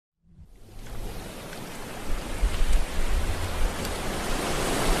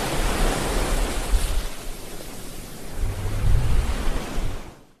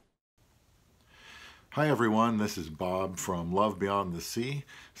Hi everyone, this is Bob from Love Beyond the Sea.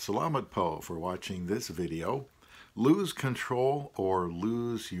 Salamat po for watching this video. Lose control or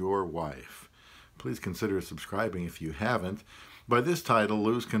lose your wife. Please consider subscribing if you haven't. By this title,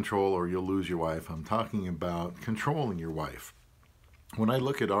 Lose Control or You'll Lose Your Wife, I'm talking about controlling your wife. When I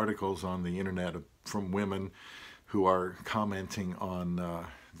look at articles on the internet from women who are commenting on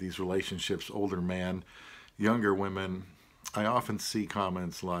these relationships, older men, younger women, I often see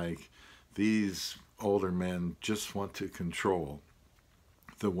comments like, these older men just want to control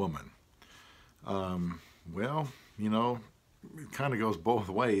the woman. Well, you know, it kind of goes both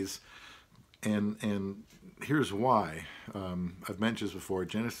ways, and here's why. I've mentioned this before,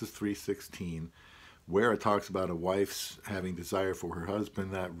 Genesis 3:16, where it talks about a wife's having desire for her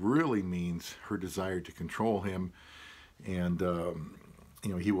husband. That really means her desire to control him, and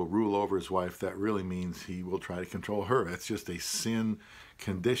he will rule over his wife. That really means he will try to control her. That's just a sin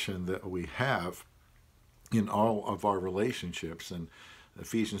condition that we have in all of our relationships, and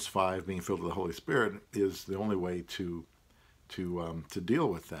Ephesians 5, being filled with the Holy Spirit, is the only way to deal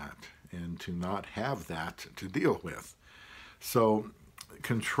with that and to not have that to deal with. So,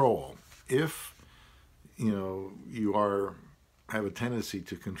 control. If you have a tendency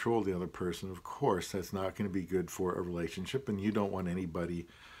to control the other person, of course, that's not going to be good for a relationship, and you don't want anybody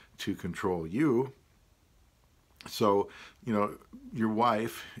to control you. So, your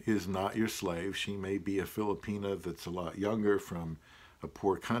wife is not your slave. She may be a Filipina that's a lot younger from a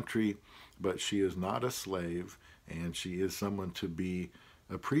poor country, but she is not a slave, and she is someone to be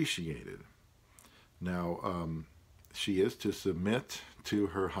appreciated. Now, she is to submit to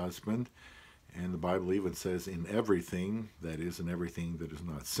her husband, and the Bible even says in everything, that is, in everything that is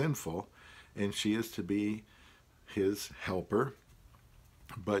not sinful, and she is to be his helper,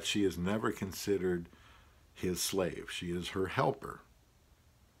 but she is never considered his slave. She is her helper.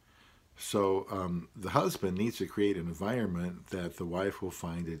 So the husband needs to create an environment that the wife will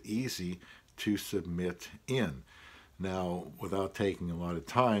find it easy to submit in. Now, without taking a lot of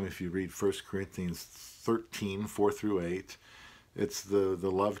time, if you read 1 Corinthians 13, 4 through 8, it's the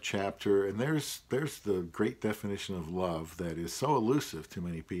love chapter, and there's the great definition of love that is so elusive to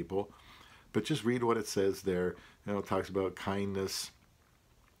many people. But just read what it says there. It talks about kindness,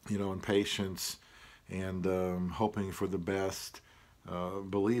 and patience, and hoping for the best,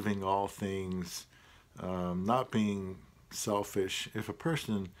 believing all things, not being selfish. If a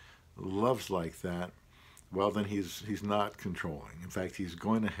person loves like that, well, then he's not controlling. In fact, he's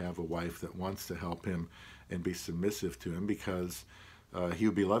going to have a wife that wants to help him and be submissive to him, because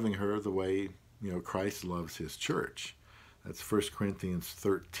he'll be loving her the way Christ loves his church. That's 1 Corinthians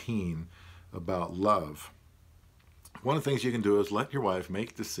 13 about love. One of the things you can do is let your wife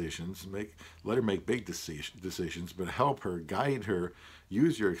make decisions, let her make big decisions, but help her, guide her,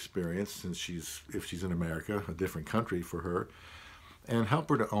 use your experience, since if she's in America, a different country for her, and help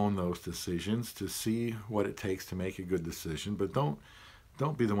her to own those decisions, to see what it takes to make a good decision. But don't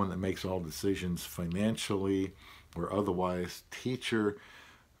be the one that makes all decisions financially or otherwise. Teach her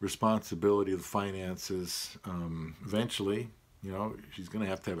responsibility of the finances. Eventually, she's going to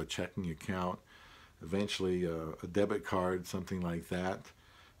have a checking account, eventually a debit card, something like that,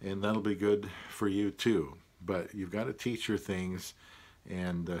 and that'll be good for you too. But you've got to teach her things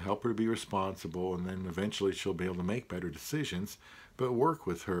and help her to be responsible, and then eventually she'll be able to make better decisions. But work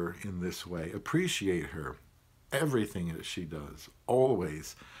with her in this way. Appreciate her, everything that she does,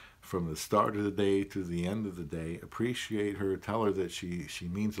 always, from the start of the day to the end of the day. Appreciate her, tell her that she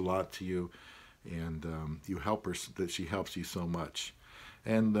means a lot to you, and you help her, that she helps you so much.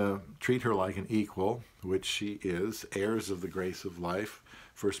 And treat her like an equal, which she is, heirs of the grace of life,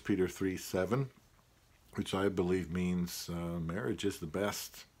 1 Peter 3:7, which I believe means marriage is the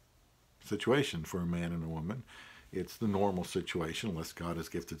best situation for a man and a woman. It's the normal situation, unless God has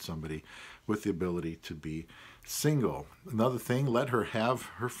gifted somebody with the ability to be single. Another thing, let her have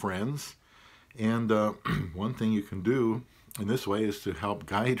her friends. And one thing you can do in this way is to help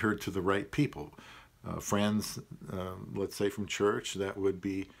guide her to the right people. Friends, let's say from church, that would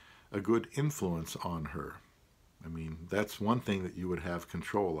be a good influence on her. I mean, that's one thing that you would have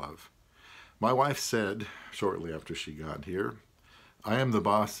control of. My wife said, shortly after she got here, I am the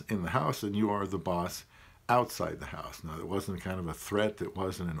boss in the house and you are the boss outside the house. Now, it wasn't kind of a threat, it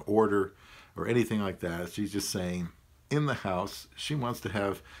wasn't an order or anything like that. She's just saying, in the house, she wants to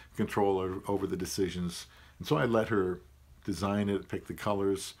have control over the decisions. And so I let her design it, pick the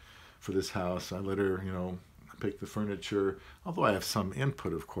colors for this house. I let her, pick the furniture, although I have some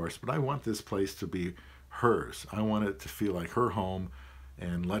input, of course, but I want this place to be hers. I want it to feel like her home,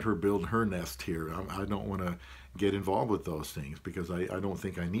 and let her build her nest here. I don't want to get involved with those things because I don't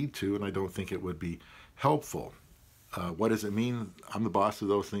think I need to, and I don't think it would be helpful. What does it mean? I'm the boss of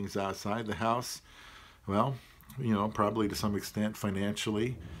those things outside the house. Well, probably to some extent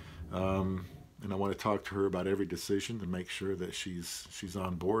financially. And I want to talk to her about every decision to make sure that she's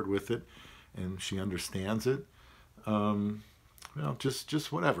on board with it and she understands it.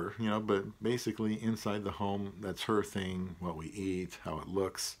 Just whatever, but basically inside the home, that's her thing, what we eat, how it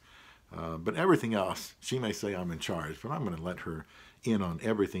looks. But everything else, she may say I'm in charge, but I'm going to let her in on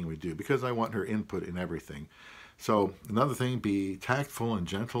everything we do because I want her input in everything. So another thing, be tactful and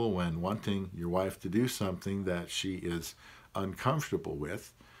gentle when wanting your wife to do something that she is uncomfortable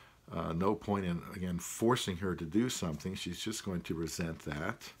with. No point in, again, forcing her to do something. She's just going to resent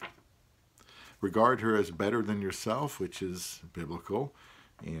that. Regard her as better than yourself, which is biblical.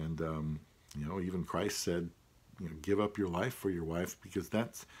 And, even Christ said, give up your life for your wife because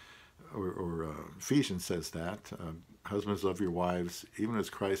that's, or Ephesians says that, husbands, love your wives, even as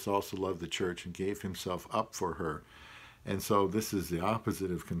Christ also loved the church and gave himself up for her. And so this is the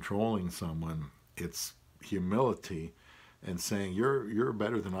opposite of controlling someone. It's humility and saying, you're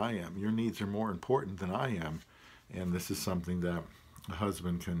better than I am. Your needs are more important than I am. And this is something that a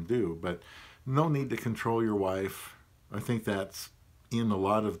husband can do. But no need to control your wife. I think that's in a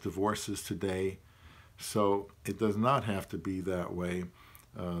lot of divorces today. So it does not have to be that way.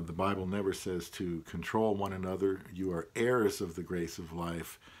 The Bible never says to control one another. You are heirs of the grace of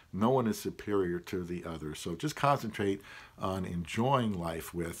life. No one is superior to the other. So just concentrate on enjoying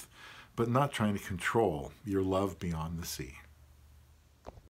life with, but not trying to control your love beyond the sea.